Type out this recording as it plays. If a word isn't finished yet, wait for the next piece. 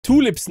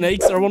Tulip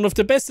Snakes are one of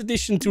the best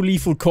additions to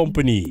Lethal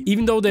Company.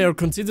 Even though they are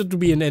considered to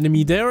be an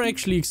enemy, they are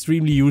actually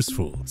extremely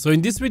useful. So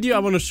in this video I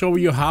want to show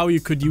you how you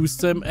could use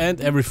them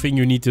and everything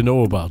you need to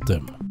know about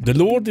them. The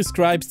lore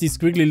describes these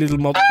squiggly little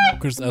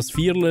motherfuckers as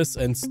fearless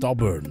and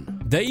stubborn.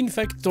 They in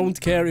fact don't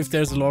care if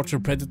there's a larger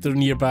predator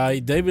nearby,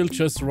 they will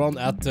just run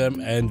at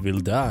them and will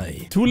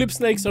die. Tulip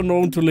Snakes are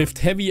known to lift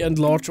heavy and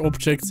large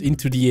objects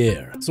into the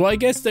air. So I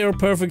guess they are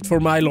perfect for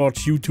my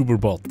large YouTuber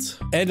bot.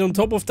 And on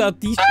top of that,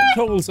 these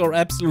holes are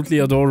absolutely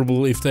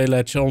adorable if they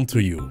latch onto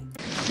you.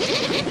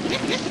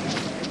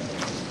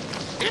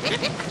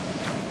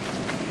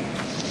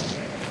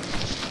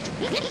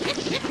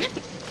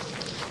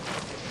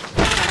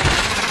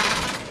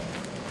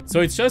 So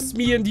it's just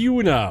me and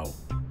you now.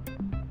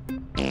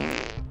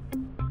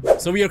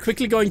 So we are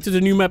quickly going to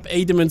the new map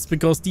Adamants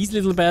because these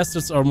little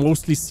bastards are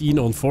mostly seen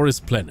on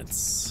forest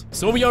planets.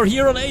 So we are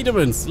here on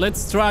Adamants.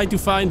 Let's try to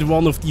find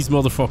one of these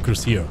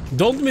motherfuckers here.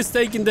 Don't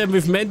mistake them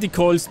with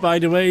manticoils, by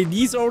the way.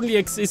 These only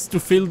exist to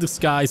fill the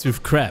skies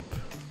with crap.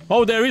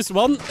 Oh, there is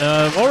one.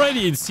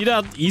 Already, see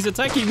that? He's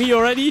attacking me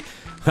already.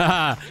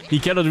 Haha, he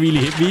cannot really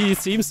hit me, it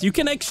seems. You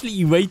can actually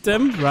evade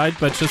them, right?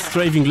 By just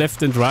strafing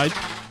left and right.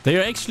 They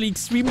are actually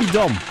extremely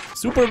dumb.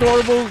 Super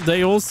adorable.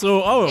 They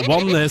also... Oh,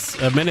 one has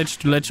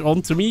managed to latch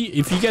onto me.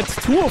 If you get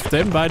two of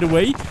them, by the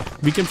way,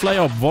 we can fly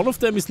up. One of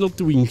them is not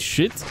doing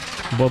shit.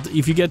 But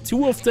if you get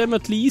two of them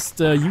at least,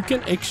 you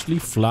can actually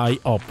fly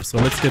up. So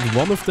let's get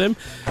one of them.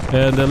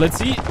 And let's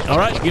see.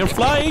 Alright, we are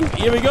flying.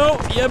 Here we go.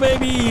 Yeah,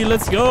 baby.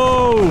 Let's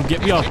go.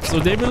 Get me up. So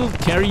they will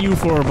carry you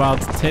for about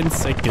 10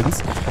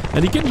 seconds.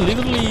 And you can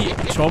literally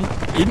jump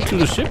into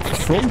the ship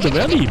from the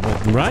belly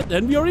button, right?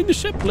 And we are in the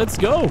ship. Let's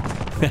go.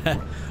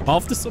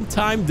 After some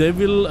time, they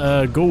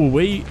will go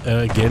away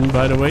again,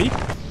 by the way.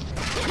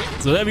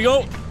 So there we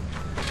go.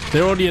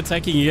 They're already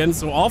attacking again.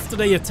 So after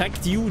they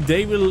attacked you,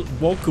 they will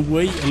walk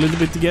away a little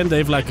bit again. They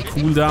have like a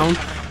cooldown.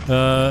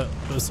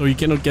 So you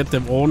cannot get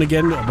them on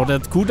again. But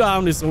that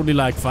cooldown is only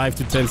like 5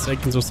 to 10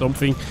 seconds or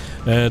something.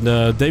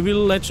 And they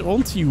will latch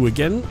onto you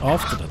again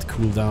after that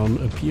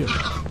cooldown appears.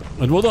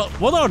 And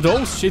what are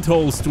those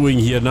shitholes doing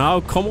here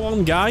now? Come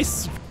on,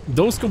 guys.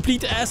 Those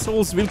complete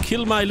assholes will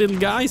kill my little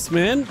guys,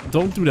 man.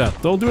 Don't do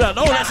that. Don't do that.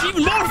 Oh, there's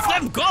even more of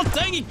them. God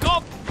dang it.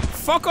 God.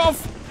 Fuck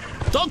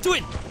off. Don't do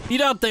it. See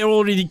that? They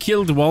already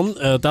killed one.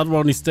 That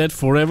one is dead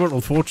forever.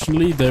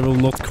 Unfortunately, they will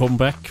not come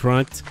back,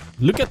 right?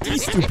 Look at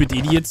these stupid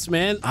idiots,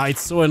 man. Ah,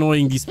 it's so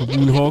annoying, these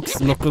baboon hawks.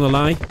 I'm not gonna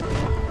lie.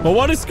 But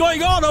what is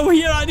going on over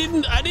here? I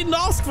didn't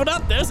ask for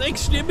that. There's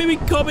actually a mimic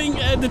coming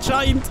and the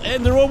giant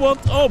and the robot.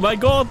 Oh my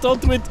god,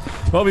 don't do it.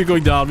 Oh, we're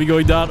going down. We're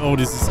going down. Oh,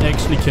 this is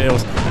actually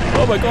chaos.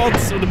 Oh my god,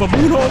 so the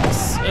baboon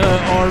hawks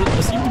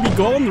seem to be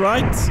gone,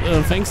 right?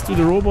 Thanks to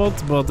the robot,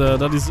 but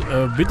that is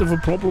a bit of a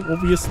problem,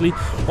 obviously.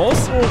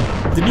 Also,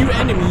 the new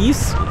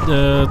enemies,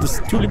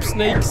 the Tulip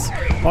Snakes,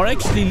 are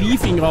actually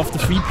leaving after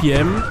 3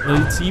 PM,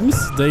 it seems.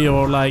 They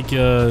are like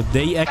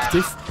day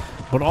active.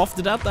 But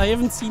after that, I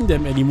haven't seen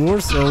them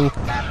anymore, so...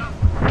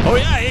 Oh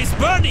yeah, it's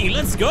burning!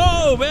 Let's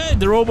go, man!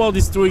 The robot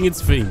is doing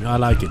its thing. I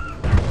like it.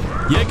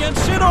 Yeah, get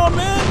shit on,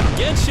 man!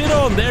 Get shit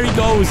on! There he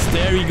goes!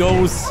 There he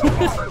goes!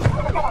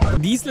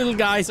 These little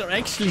guys are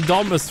actually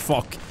dumb as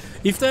fuck.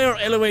 If they are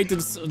elevated,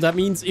 that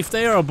means if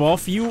they are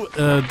above you,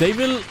 they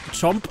will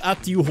jump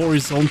at you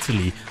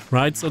horizontally,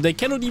 right? So they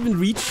cannot even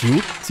reach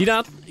you. See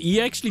that? He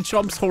actually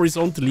jumps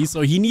horizontally,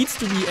 so he needs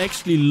to be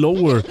actually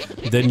lower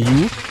than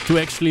you to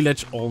actually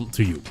latch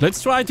onto you.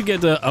 Let's try to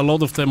get a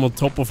lot of them on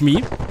top of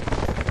me.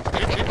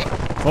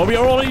 Oh, we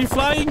are already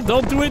flying.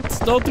 Don't do it.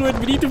 Don't do it.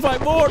 We need to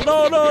find more.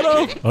 No, no,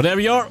 no. Oh, there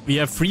we are. We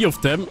have 3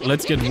 of them.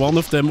 Let's get one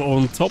of them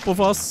on top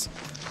of us.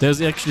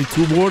 There's actually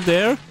 2 more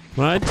there.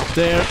 Right,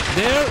 there.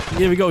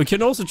 Here we go. You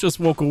can also just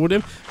walk over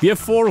them. We have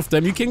 4 of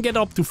them. You can get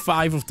up to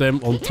 5 of them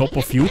on top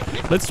of you.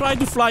 Let's try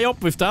to fly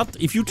up with that.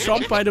 If you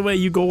jump, by the way,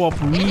 you go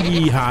up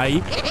really high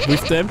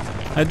with them.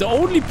 And the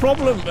only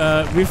problem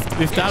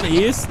with that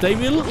is they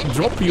will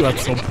drop you at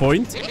some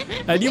point.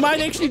 And you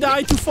might actually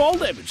die to fall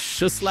damage.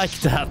 Just like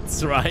that,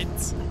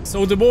 right?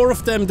 So the more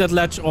of them that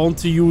latch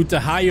onto you, the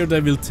higher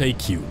they will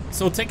take you.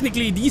 So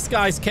technically, these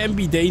guys can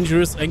be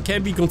dangerous and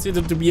can be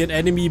considered to be an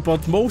enemy,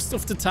 but most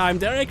of the time,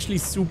 they're actually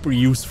super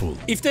useful.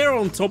 If they're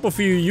on top of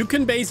you, you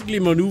can basically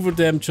maneuver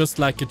them just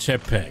like a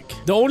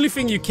jetpack. The only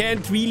thing you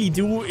can't really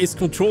do is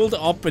control the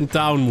up and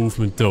down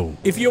movement, though.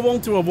 If you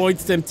want to avoid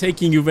them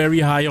taking you very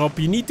high up,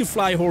 you need to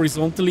fly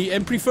horizontally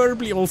and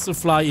preferably also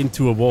fly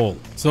into a wall.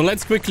 So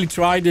let's quickly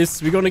try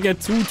this. We're gonna get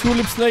 2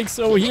 Tulip Snakes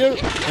over here.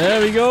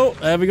 There we go.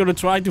 We're gonna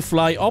try to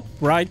fly up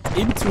right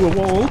into a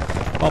wall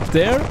up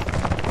there.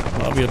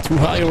 Well, we are too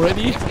high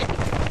already.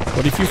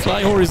 But if you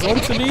fly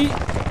horizontally,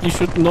 you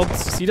should not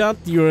see that.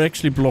 You're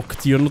actually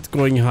blocked. You're not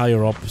going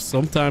higher up.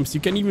 Sometimes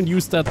you can even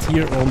use that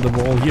here on the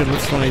wall. Here,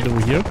 let's try it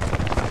over here.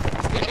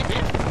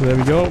 There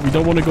we go. We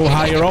don't want to go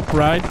higher up,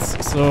 right?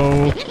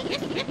 So,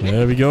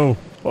 there we go.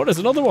 Oh, there's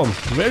another one.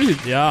 Where is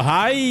it? Yeah,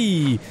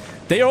 hi.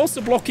 They are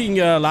also blocking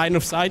line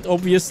of sight,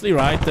 obviously,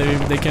 right?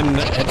 They can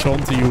edge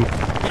onto you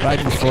right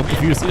in front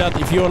of you. See that?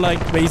 If you're like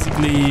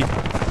basically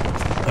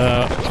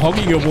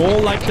hugging a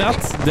wall like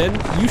that, then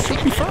you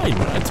should be fine,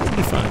 right?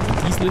 Totally fine.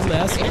 And these little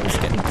assholes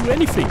can't do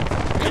anything.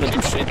 Can't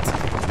do shit.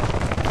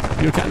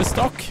 You're kind of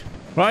stuck.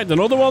 Right,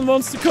 another one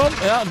wants to come.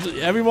 Yeah,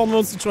 everyone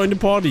wants to join the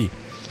party.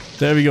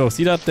 There we go.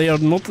 See that? They are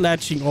not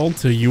latching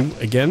onto you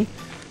again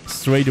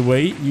straight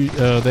away.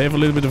 They have a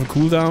little bit of a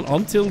cooldown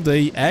until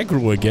they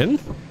aggro again.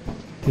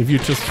 If you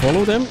just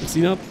follow them.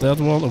 See that? That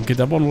one. Okay,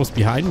 that one was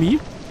behind me.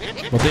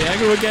 But they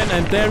aggro again,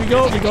 and there we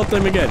go. We got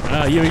them again.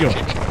 Here we go.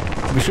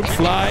 We should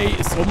fly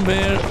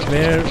somewhere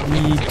where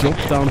we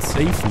drop down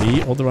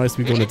safely. Otherwise,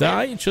 we're gonna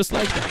die. Just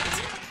like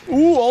that.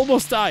 Ooh,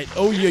 almost died.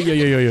 Oh,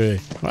 yeah.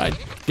 Right,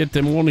 get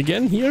them on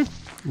again here.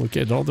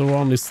 Okay, the other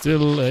one is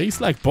still... he's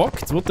like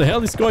bugged. What the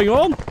hell is going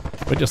on?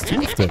 But just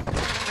two of them.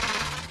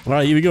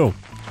 Alright, here we go.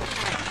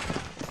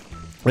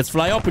 Let's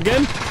fly up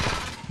again.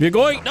 We're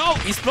going... No,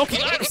 he's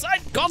blocking out of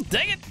sight. God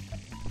dang it.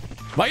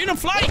 Why are you not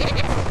flying?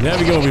 There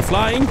we go, we're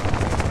flying.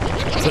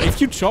 So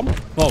if you jump...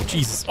 Oh,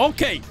 Jesus.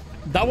 Okay.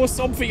 That was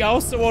something I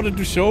also wanted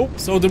to show.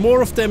 So the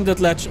more of them that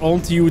latch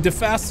onto you, the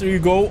faster you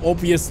go,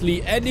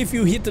 obviously. And if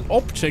you hit an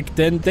object,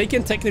 then they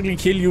can technically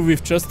kill you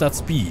with just that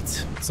speed.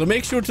 So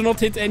make sure to not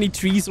hit any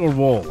trees or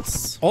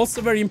walls.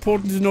 Also very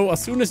important to know,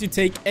 as soon as you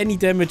take any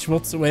damage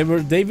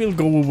whatsoever, they will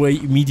go away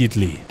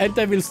immediately. And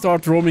they will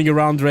start roaming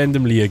around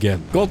randomly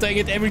again. God dang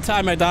it, every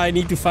time I die, I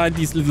need to find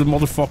these little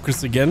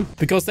motherfuckers again.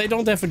 Because they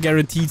don't have a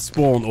guaranteed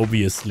spawn,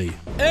 obviously.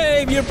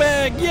 Hey, we're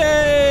back!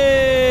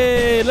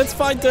 Yay! Let's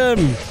find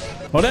them!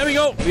 Oh, there we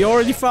go. We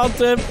already found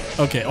them.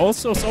 Okay,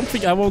 also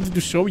something I wanted to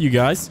show you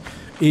guys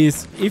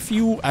is if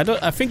you...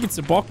 I think it's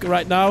a bug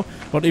right now,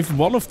 but if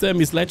one of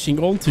them is latching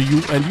onto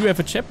you and you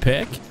have a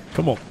jetpack...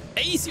 Come on.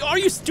 Hey, are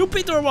you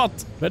stupid or what?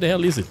 Where the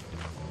hell is it?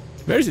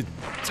 Where is it?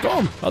 It's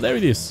gone. Oh, there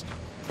it is.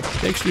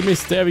 They actually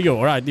missed. There we go.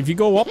 All right, if you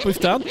go up with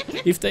that,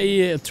 if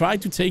they try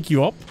to take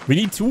you up, we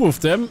need two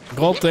of them.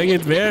 God dang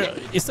it. Where...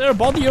 Is there a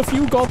body of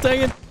you? God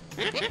dang it.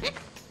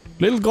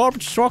 Little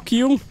garbage truck,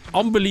 you.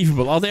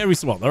 Unbelievable. Oh, there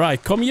is one. All right,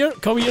 come here.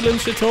 Come here, little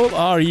shithole.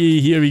 Ah,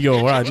 here we go.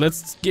 All right,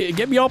 let's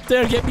get me up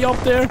there. Get me up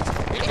there.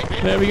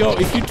 There we go.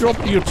 If you drop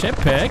your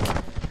jetpack,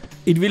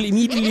 it will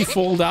immediately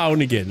fall down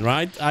again,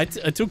 right? I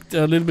took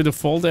a little bit of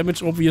fall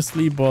damage,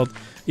 obviously, but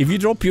if you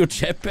drop your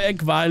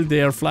jetpack while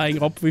they are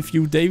flying up with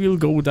you, they will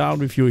go down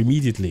with you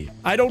immediately.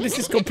 I know this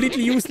is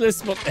completely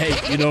useless, but hey,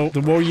 you know,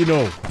 the more you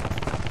know.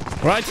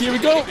 Right, here we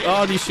go.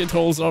 Oh, these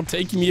shitholes are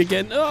taking me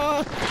again.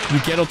 Ah,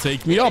 you cannot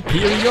take me up.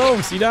 Here we go.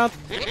 See that?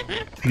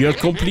 We are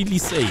completely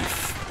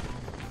safe.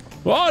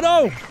 Oh,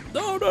 no.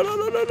 No.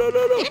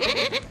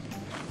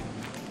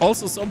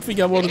 Also, something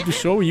I wanted to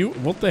show you.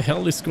 What the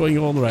hell is going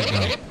on right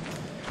now?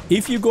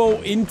 If you go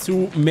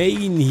into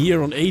main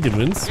here on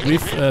Adamants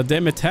with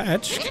them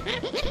attached,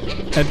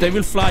 and they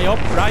will fly up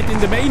right in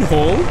the main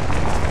hole,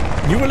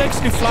 you will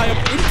actually fly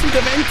up into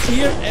the vent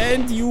here,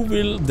 and you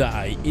will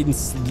die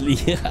instantly.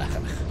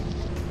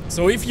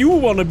 So if you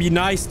want to be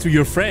nice to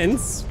your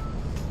friends,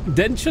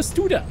 then just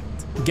do that.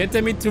 Get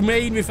them into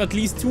main with at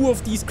least two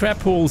of these crap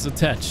holes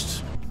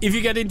attached. If you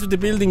get into the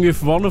building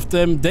with one of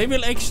them, they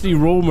will actually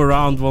roam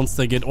around once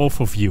they get off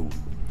of you.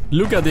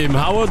 Look at him,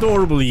 how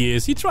adorable he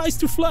is. He tries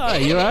to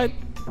fly, right?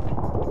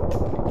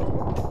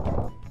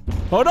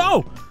 Oh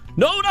no!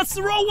 No, that's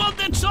the wrong one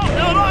that shot!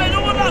 No, I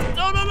don't want that!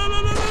 No.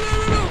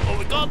 Oh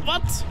my god,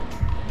 what?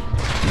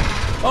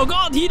 Oh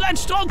god, he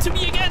latched onto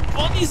me again!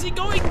 What is he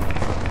going?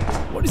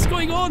 What is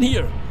going on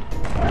here?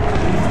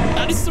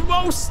 That is the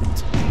most.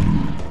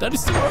 That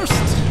is the worst.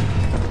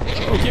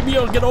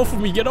 Oh, get off of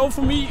me, get off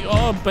of me.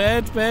 Oh,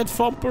 bad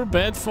thumper,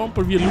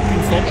 We're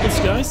looping thumpers,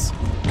 guys.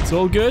 It's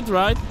all good,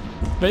 right?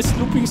 Best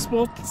looping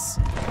spots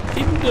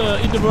in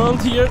the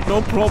world here.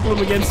 No problem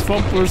against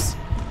thumpers.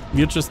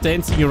 We're just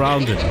dancing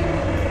around it.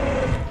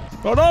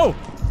 Oh no!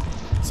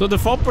 So the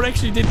thumper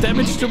actually did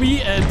damage to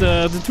me, and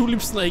the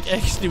Tulip Snake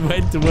actually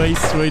went away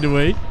straight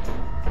away.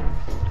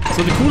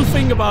 So the cool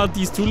thing about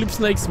these Tulip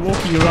Snakes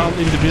walking around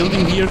in the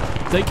building here,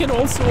 they can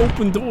also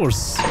open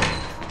doors.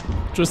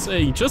 Just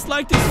saying. Just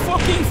like this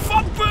fucking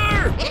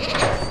thumper!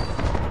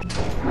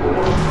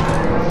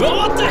 But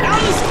what the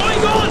hell is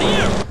going on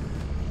here?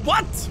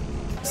 What?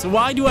 So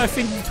why do I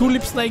think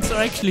Tulip Snakes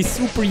are actually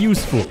super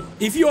useful?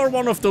 If you are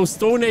one of those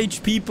Stone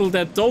Age people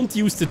that don't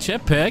use the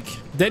jetpack,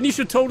 then you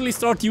should totally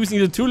start using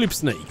the Tulip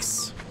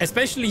Snakes.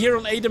 Especially here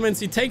on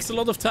Adamants, it takes a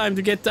lot of time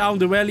to get down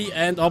the valley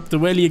and up the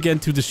valley again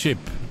to the ship.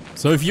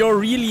 So if you're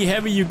really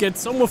heavy, you get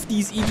some of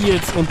these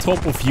idiots on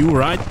top of you,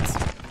 right?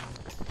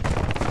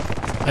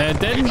 And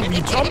then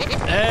we jump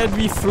and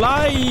we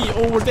fly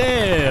over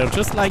there,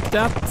 just like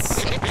that.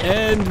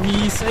 And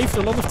we saved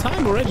a lot of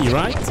time already,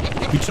 right?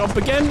 We jump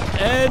again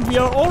and we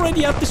are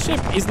already at the ship.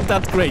 Isn't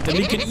that great? And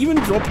we can even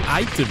drop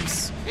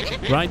items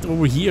right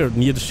over here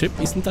near the ship.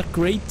 Isn't that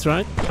great,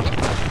 right?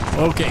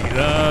 Okay,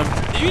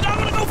 you don't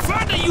want to go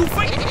further, you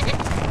think?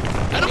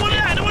 I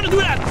don't want to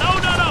do that. No.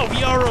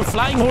 We are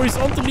flying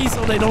horizontally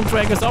so they don't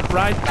drag us up,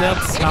 right?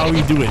 That's how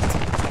we do it.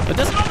 But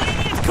there's another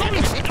idiot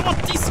coming.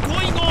 What is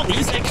going on?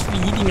 He's actually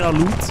eating our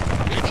loot.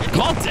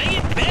 God dang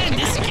it, man.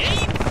 This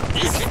game.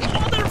 This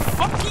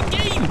motherfucking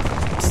game.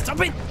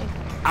 Stop it.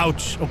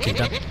 Ouch. Okay,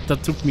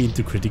 that took me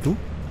into critical.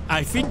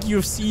 I think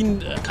you've seen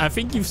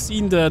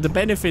the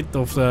benefit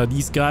of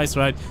these guys,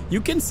 right?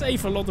 You can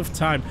save a lot of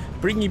time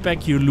bringing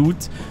back your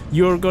loot.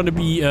 You're gonna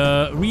be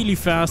really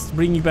fast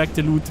bringing back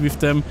the loot with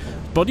them,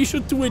 but you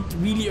should do it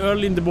really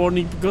early in the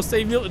morning because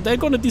they're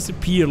gonna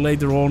disappear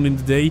later on in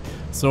the day.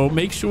 So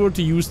make sure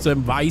to use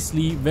them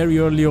wisely very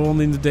early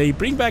on in the day.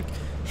 Bring back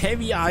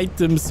heavy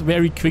items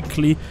very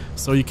quickly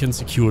so you can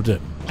secure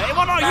them. Hey,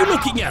 what are you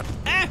looking at?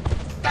 Eh?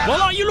 What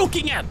are you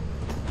looking at?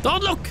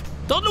 Don't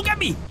look at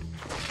me.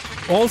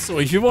 Also,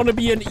 if you want to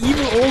be an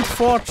evil old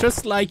fart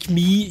just like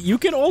me, you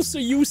can also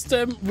use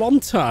them one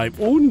time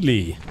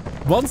only.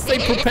 Once they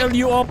propel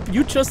you up,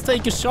 you just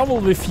take a shovel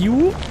with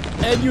you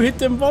and you hit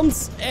them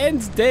once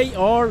and they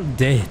are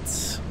dead.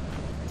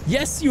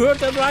 Yes, you heard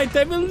that right.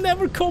 They will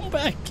never come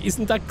back.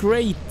 Isn't that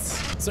great?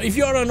 So if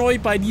you are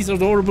annoyed by these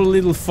adorable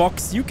little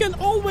fox, you can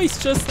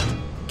always just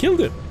kill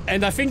them.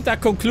 And I think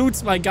that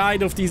concludes my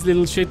guide of these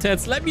little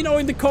shitheads. Let me know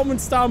in the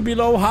comments down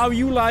below how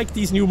you like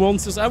these new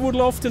monsters. I would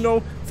love to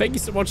know. Thank you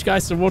so much,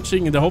 guys, for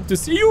watching, and I hope to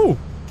see you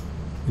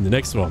in the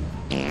next one.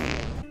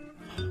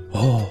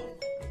 Oh,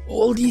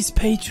 all these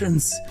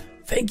patrons.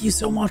 Thank you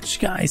so much,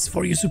 guys,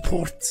 for your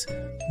support.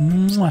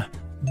 Mwah.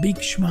 Big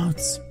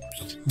schmouts.